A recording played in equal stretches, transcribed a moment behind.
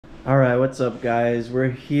Alright, what's up guys?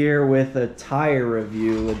 We're here with a tire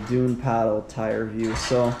review, a dune paddle tire review.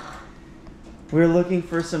 So we're looking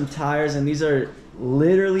for some tires, and these are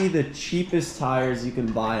literally the cheapest tires you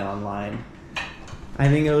can buy online. I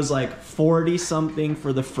think it was like 40 something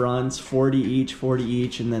for the fronts, 40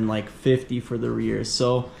 each, and then like 50 for the rears.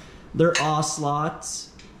 So they're Oslots.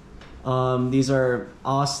 These are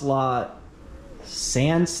Oslot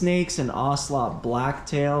Sand Snakes and Oslot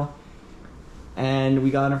Blacktail. And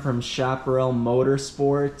we got them from Chaparral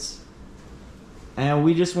Motorsports, and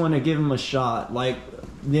we just want to give them a shot. Like,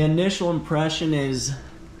 the initial impression is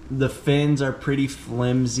the fins are pretty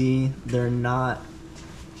flimsy. They're not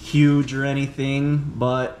huge or anything,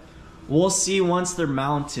 but we'll see once they're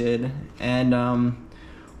mounted, and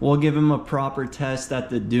we'll give them a proper test at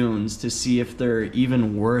the dunes to see if they're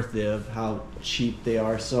even worth it, of how cheap they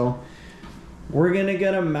are. So we're gonna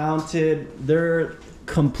get them mounted. They're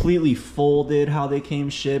completely folded how they came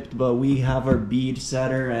shipped, but we have our bead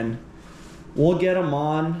setter, and we'll get them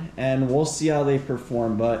on and we'll see how they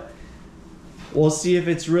perform. But we'll see if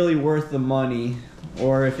it's really worth the money,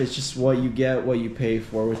 or if it's just what you get, what you pay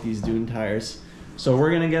for with these dune tires. So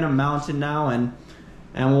we're gonna get them mounted now, and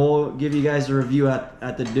we'll give you guys a review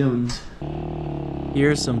at the dunes.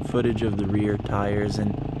 Here's some footage of the rear tires,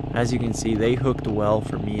 and as you can see, they hooked well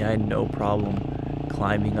for me. I had no problem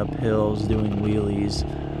climbing up hills, doing wheelies.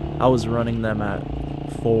 I was running them at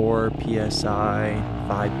 4 psi,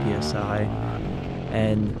 5 psi,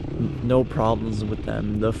 and no problems with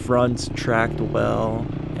them. The fronts tracked well,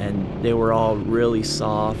 and they were all really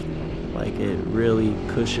soft. Like, it really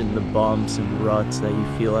cushioned the bumps and ruts that you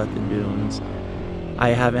feel at the dunes.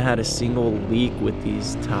 I haven't had a single leak with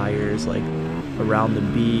these tires, like around the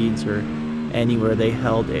beads or anywhere. They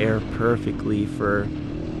held air perfectly for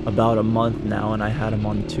about a month now, and I had them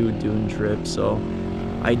on 2 dune trips. So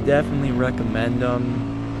I definitely recommend them.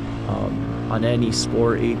 On any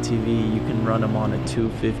sport ATV, you can run them on a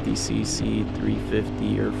 250cc,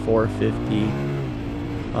 350, or 450.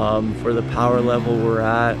 For the power level we're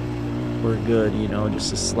at, we're good. You know,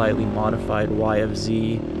 just a slightly modified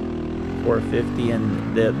YFZ 450,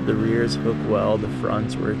 and the rears hook well. The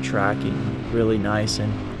fronts were tracking really nice,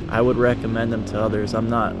 and I would recommend them to others. I'm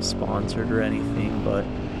not sponsored or anything, but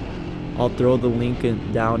I'll throw the link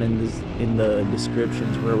down in the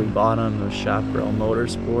descriptions where we bought them, the Chaparral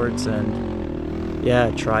Motorsports, and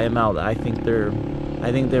yeah, try them out. I think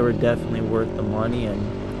they were definitely worth the money, and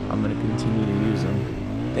I'm gonna continue to use them.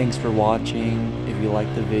 Thanks for watching. If you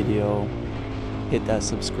liked the video, hit that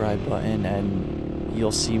subscribe button, and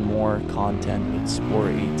you'll see more content with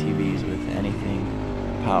sport ATVs, with anything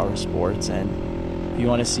power sports. And if you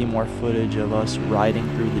want to see more footage of us riding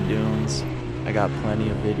through the dunes, I got plenty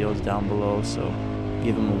of videos down below, so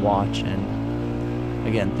give them a watch. And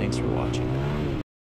again, thanks for watching.